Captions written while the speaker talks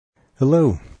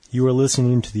Hello, you are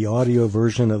listening to the audio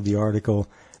version of the article,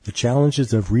 The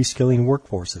Challenges of Reskilling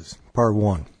Workforces, Part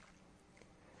 1.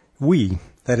 We,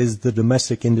 that is the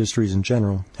domestic industries in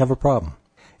general, have a problem.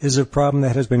 It is a problem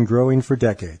that has been growing for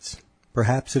decades.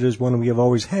 Perhaps it is one we have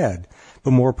always had,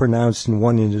 but more pronounced in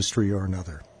one industry or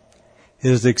another. It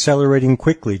is accelerating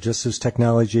quickly just as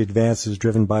technology advances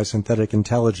driven by synthetic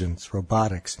intelligence,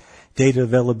 robotics, data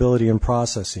availability and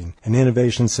processing, and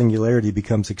innovation singularity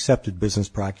becomes accepted business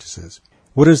practices.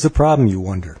 What is the problem, you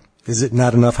wonder? Is it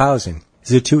not enough housing?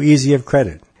 Is it too easy of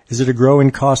credit? Is it a growing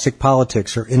caustic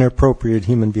politics or inappropriate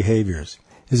human behaviors?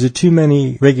 Is it too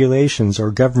many regulations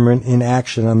or government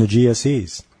inaction on the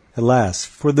GSEs? Alas,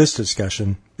 for this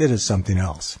discussion, it is something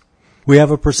else. We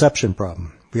have a perception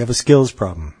problem. We have a skills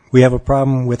problem. We have a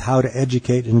problem with how to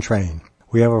educate and train.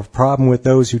 We have a problem with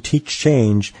those who teach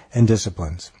change and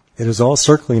disciplines. It is all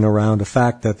circling around the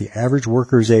fact that the average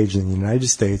worker's age in the United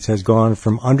States has gone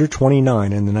from under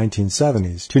 29 in the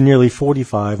 1970s to nearly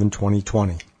 45 in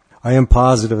 2020. I am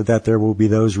positive that there will be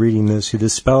those reading this who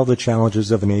dispel the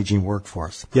challenges of an aging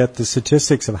workforce. Yet the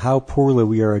statistics of how poorly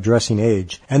we are addressing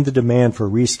age and the demand for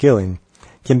reskilling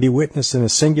can be witnessed in a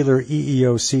singular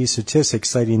EEOC statistic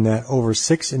citing that over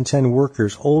 6 in 10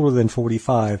 workers older than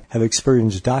 45 have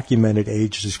experienced documented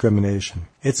age discrimination.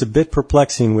 It's a bit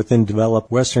perplexing within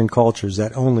developed Western cultures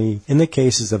that only in the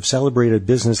cases of celebrated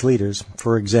business leaders,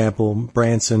 for example,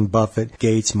 Branson, Buffett,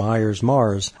 Gates, Myers,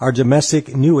 Mars, are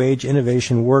domestic new age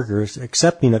innovation workers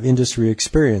accepting of industry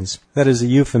experience. That is a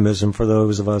euphemism for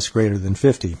those of us greater than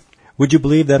 50. Would you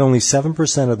believe that only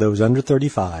 7% of those under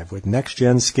 35 with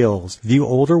next-gen skills view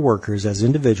older workers as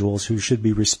individuals who should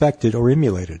be respected or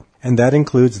emulated? And that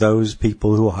includes those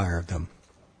people who hired them.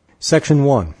 Section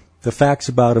 1. The facts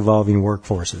about evolving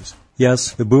workforces.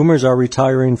 Yes, the boomers are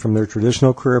retiring from their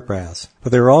traditional career paths,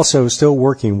 but they're also still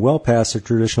working well past their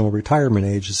traditional retirement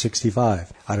age of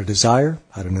 65, out of desire,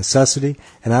 out of necessity,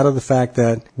 and out of the fact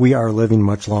that we are living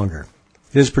much longer.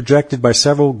 It is projected by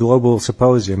several global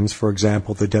symposiums, for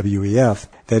example the WEF,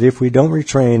 that if we don't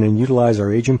retrain and utilize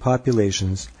our aging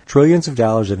populations, trillions of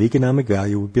dollars of economic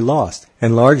value will be lost,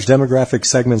 and large demographic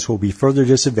segments will be further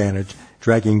disadvantaged,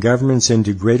 dragging governments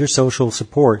into greater social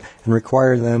support and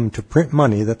require them to print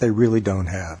money that they really don't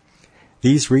have.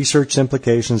 These research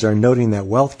implications are noting that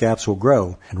wealth gaps will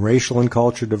grow and racial and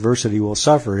cultural diversity will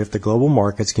suffer if the global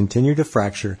markets continue to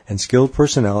fracture and skilled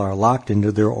personnel are locked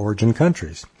into their origin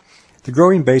countries. The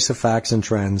growing base of facts and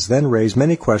trends then raise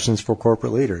many questions for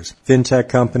corporate leaders, fintech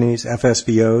companies,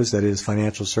 FSBOs, that is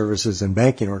financial services and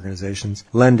banking organizations,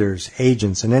 lenders,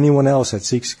 agents, and anyone else that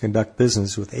seeks to conduct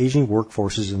business with aging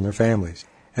workforces and their families.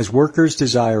 As workers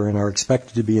desire and are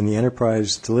expected to be in the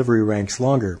enterprise delivery ranks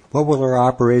longer, what will our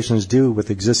operations do with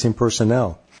existing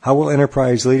personnel? How will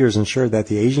enterprise leaders ensure that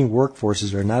the aging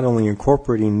workforces are not only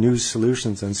incorporating new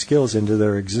solutions and skills into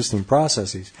their existing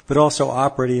processes, but also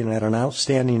operating at an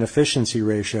outstanding efficiency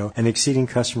ratio and exceeding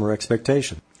customer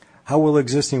expectation? How will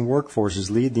existing workforces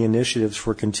lead the initiatives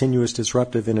for continuous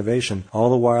disruptive innovation,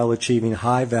 all the while achieving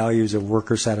high values of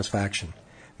worker satisfaction?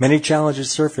 Many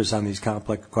challenges surface on these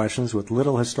complex questions with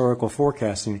little historical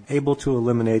forecasting able to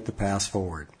eliminate the path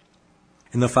forward.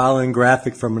 In the following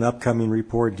graphic from an upcoming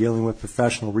report dealing with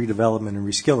professional redevelopment and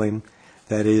reskilling,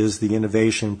 that is, the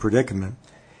innovation predicament,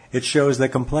 it shows the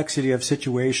complexity of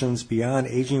situations beyond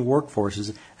aging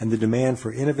workforces and the demand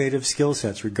for innovative skill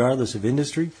sets regardless of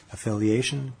industry,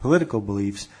 affiliation, political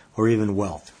beliefs, or even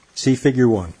wealth. See Figure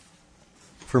 1.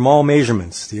 From all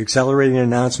measurements, the accelerating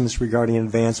announcements regarding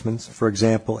advancements, for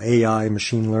example, AI,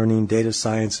 machine learning, data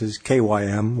sciences,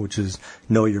 KYM, which is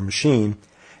Know Your Machine,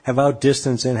 have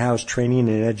outdistanced in-house training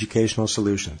and educational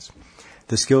solutions.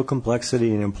 The skill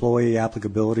complexity and employee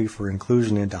applicability for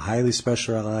inclusion into highly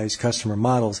specialized customer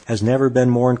models has never been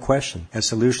more in question, as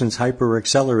solutions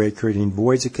hyper-accelerate, creating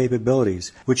voids of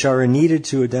capabilities which are needed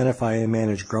to identify and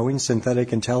manage growing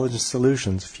synthetic intelligence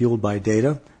solutions fueled by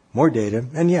data,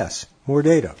 and yes, more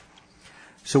data.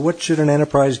 So what should an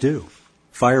enterprise do?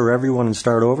 Fire everyone and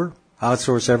start over?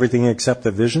 Outsource everything except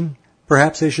the vision?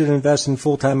 Perhaps they should invest in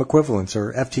full-time equivalents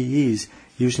or FTEs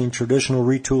using traditional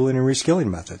retooling and reskilling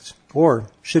methods. Or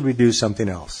should we do something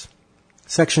else?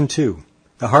 Section 2.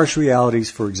 The harsh realities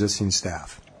for existing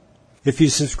staff. If you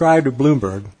subscribe to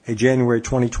Bloomberg, a January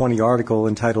 2020 article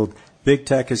entitled Big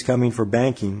Tech is Coming for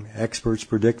Banking, Experts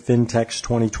Predict FinTech's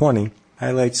 2020,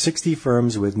 highlights 60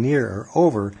 firms with near or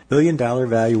over billion-dollar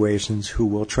valuations who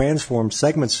will transform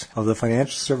segments of the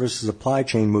financial services supply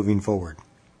chain moving forward.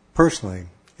 Personally,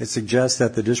 it suggests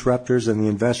that the disruptors and the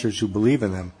investors who believe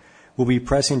in them will be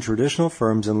pressing traditional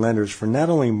firms and lenders for not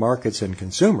only markets and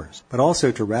consumers, but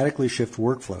also to radically shift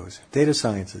workflows, data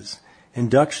sciences,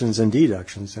 inductions and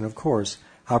deductions, and of course,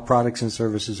 how products and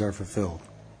services are fulfilled.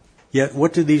 Yet,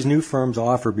 what do these new firms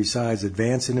offer besides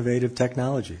advanced innovative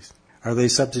technologies? Are they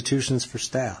substitutions for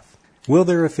staff? Will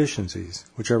their efficiencies,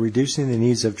 which are reducing the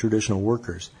needs of traditional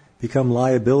workers, become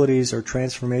liabilities or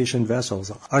transformation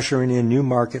vessels, ushering in new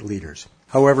market leaders?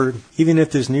 However, even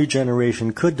if this new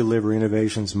generation could deliver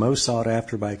innovations most sought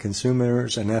after by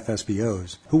consumers and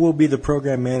FSBOs, who will be the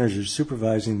program managers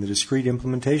supervising the discrete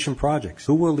implementation projects?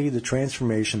 Who will lead the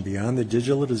transformation beyond the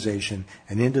digitalization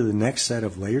and into the next set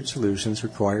of layered solutions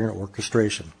requiring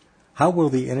orchestration? How will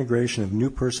the integration of new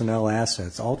personnel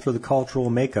assets alter the cultural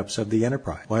makeups of the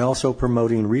enterprise, while also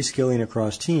promoting reskilling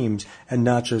across teams and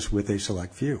not just with a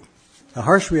select few? The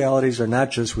harsh realities are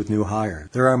not just with new hires.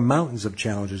 There are mountains of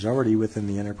challenges already within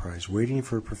the enterprise waiting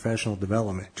for professional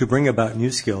development to bring about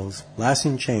new skills,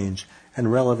 lasting change,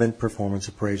 and relevant performance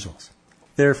appraisals.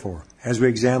 Therefore, as we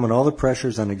examine all the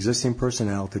pressures on existing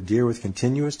personnel to deal with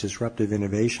continuous disruptive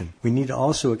innovation, we need to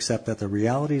also accept that the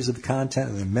realities of the content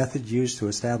and the method used to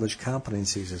establish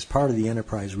competencies as part of the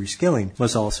enterprise reskilling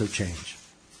must also change.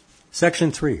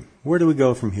 Section 3. Where do we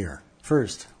go from here?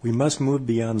 First, we must move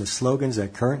beyond the slogans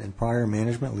that current and prior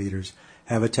management leaders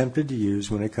have attempted to use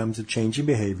when it comes to changing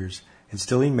behaviors,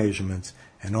 instilling measurements,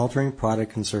 and altering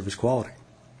product and service quality.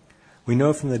 We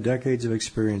know from the decades of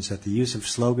experience that the use of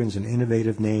slogans and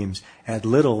innovative names add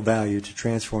little value to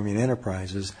transforming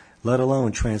enterprises, let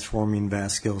alone transforming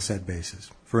vast skill set bases.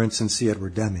 For instance, see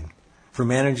Edward Deming. For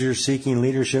managers seeking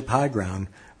leadership high ground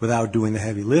without doing the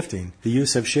heavy lifting, the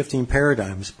use of shifting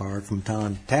paradigms borrowed from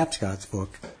Tom Tapscott's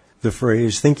book, the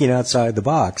phrase thinking outside the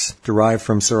box, derived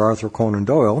from Sir Arthur Conan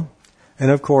Doyle, and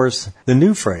of course, the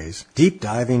new phrase, deep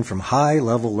diving from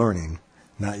high-level learning,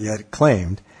 not yet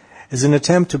claimed, is an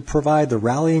attempt to provide the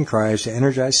rallying cries to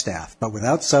energize staff, but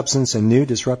without substance and new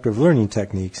disruptive learning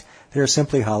techniques, they are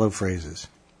simply hollow phrases.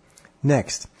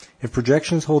 Next, if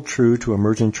projections hold true to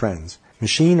emerging trends,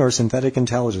 machine or synthetic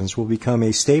intelligence will become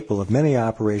a staple of many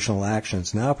operational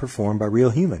actions now performed by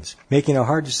real humans. Making a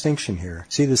hard distinction here,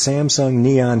 see the Samsung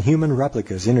Neon human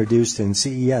replicas introduced in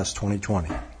CES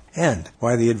 2020. And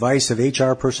why the advice of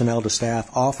HR personnel to staff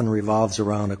often revolves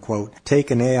around a, quote, take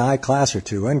an AI class or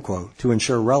two, end quote, to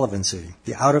ensure relevancy.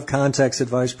 The out-of-context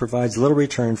advice provides little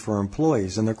return for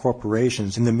employees and their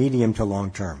corporations in the medium to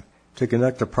long term. To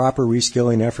conduct a proper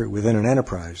reskilling effort within an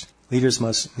enterprise, leaders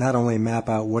must not only map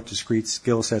out what discrete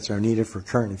skill sets are needed for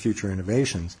current and future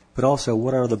innovations, but also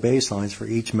what are the baselines for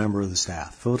each member of the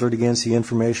staff. Filtered against the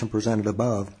information presented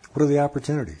above, what are the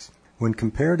opportunities? When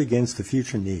compared against the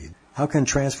future need, how can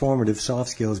transformative soft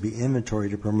skills be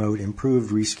inventoried to promote improved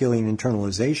reskilling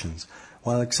internalizations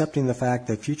while accepting the fact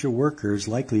that future workers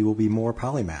likely will be more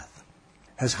polymath?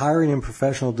 As hiring and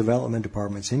professional development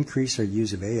departments increase their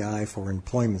use of AI for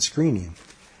employment screening,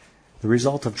 the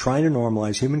result of trying to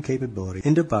normalize human capability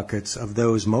into buckets of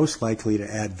those most likely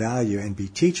to add value and be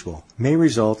teachable may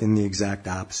result in the exact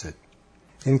opposite.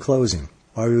 In closing,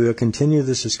 while we will continue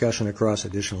this discussion across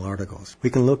additional articles, we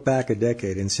can look back a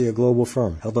decade and see a global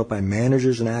firm held up by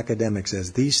managers and academics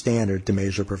as the standard to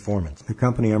measure performance. The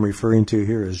company I'm referring to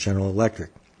here is General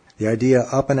Electric. The idea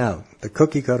up and out, the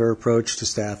cookie-cutter approach to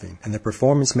staffing, and the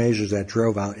performance measures that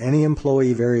drove out any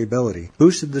employee variability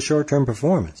boosted the short-term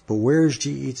performance. But where is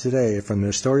GE today from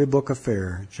their storybook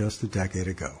affair just a decade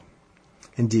ago?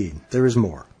 Indeed, there is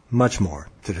more, much more,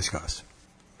 to discuss.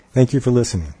 Thank you for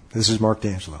listening. This is Mark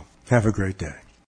D'Angelo. Have a great day.